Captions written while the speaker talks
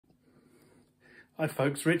Hi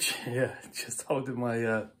folks, Rich here, just holding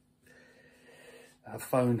my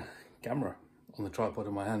phone camera on the tripod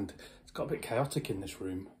in my hand. It's got a bit chaotic in this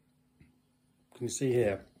room. Can you see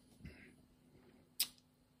here?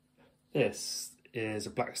 This is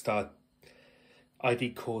a Blackstar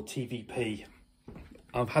ID Core TVP.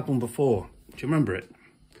 I've had one before, do you remember it?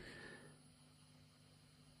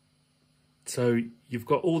 So you've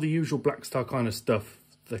got all the usual Blackstar kind of stuff,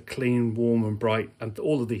 the clean, warm and bright, and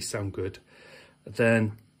all of these sound good.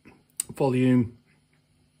 Then volume,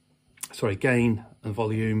 gain and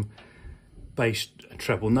volume, bass and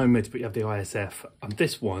treble, no mids, but you have the ISF. And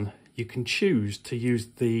this one, you can choose to use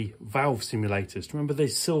the valve simulators. Do you remember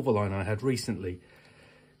this Silverline I had recently?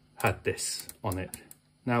 Had this on it.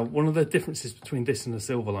 Now, one of the differences between this and the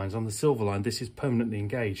Silverlines, on the Silverline, this is permanently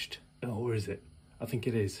engaged. Oh, where is it? I think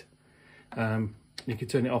it is. You can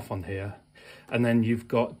turn it off on here. And then you've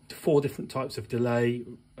got 4 different types of delay,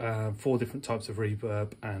 4 different types of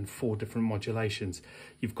reverb, and 4 different modulations.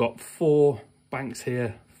 You've got 4 banks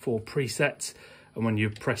here, 4 presets. And when you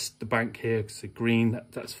press the bank here, it's a green,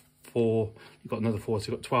 that's 4. You've got another 4,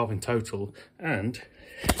 so you've got 12 in total. And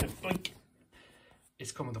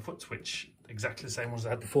it's come with a foot switch, exactly the same ones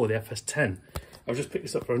I had before, the FS10. I've just picked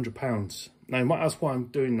this up for £100. Now, you might ask why I'm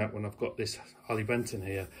doing that when I've got this Harley Benton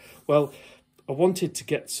here. Well, I wanted to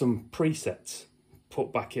get some presets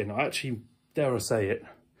put back in. I actually, dare I say it,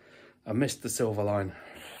 I missed the Silverline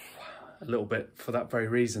a little bit for that very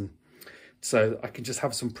reason. So I can just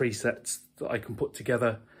have some presets that I can put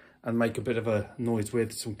together and make a bit of a noise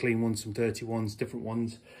with, some clean ones, some dirty ones, different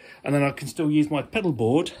ones. And then I can still use my pedal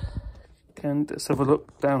board. And let's have a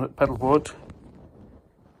look down at pedal board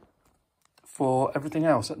for everything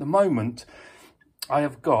else. At the moment, I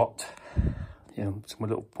have got, it's my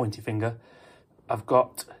little pointy finger, I've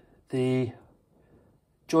got the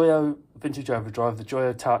Joyo Vintage Overdrive, the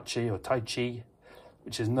Joyo Tachi or Tai Chi,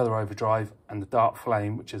 which is another overdrive, and the Dark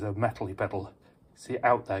Flame, which is a metal-y pedal. See it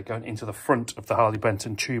out there going into the front of the Harley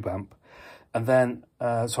Benton tube amp. And then,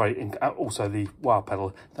 also the wah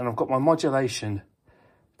pedal. Then I've got my modulation,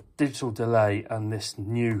 digital delay, and this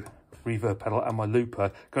new reverb pedal, and my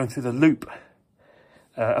looper going through the loop,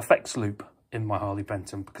 effects loop in my Harley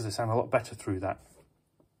Benton, because they sound a lot better through that.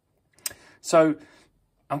 So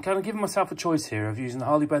I'm kind of giving myself a choice here of using the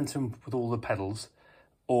Harley Benton with all the pedals,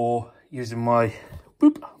 or using my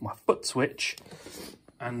foot switch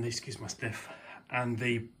and excuse my sniff, and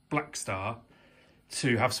the Blackstar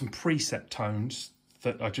to have some preset tones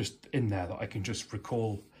that are just in there that I can just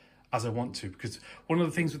recall as I want to. Because one of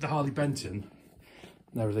the things with the Harley Benton,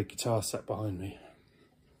 there the guitar set behind me,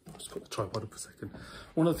 I'll just got the tripod up for a second.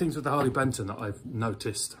 One of the things with the Harley Benton that I've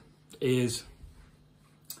noticed is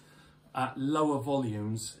at lower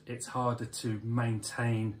volumes, it's harder to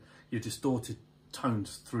maintain your distorted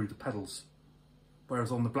tones through the pedals.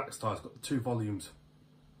 Whereas on the Blackstar, it's got the 2 volumes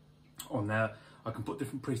on there. I can put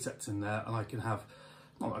different presets in there, and I can have,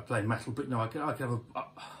 not like I play metal, but no, I can have a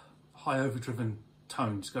high overdriven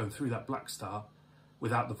tones going through that Blackstar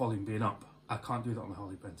without the volume being up. I can't do that on the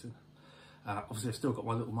Harley Benton. Obviously, I've still got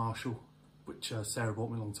my little Marshall, which Sarah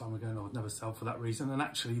bought me a long time ago, and I would never sell for that reason. And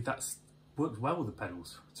actually, that's worked well with the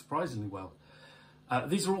pedals, surprisingly well.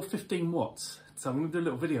 These are all 15 watts, so I'm going to do a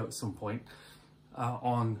little video at some point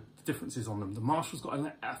on the differences on them. The Marshall's got,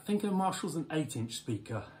 I think the Marshall's an 8-inch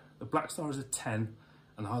speaker, the Blackstar is a 10,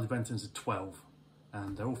 and the Harley Benton's a 12.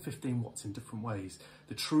 And they're all 15 watts in different ways.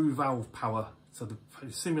 The true valve power, so the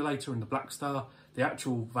simulator in the Blackstar, the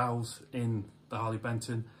actual valves in the Harley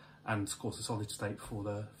Benton, and of course the solid state for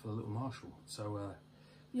the little Marshall. So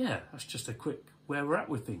yeah, that's just a quick where we're at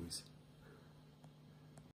with things.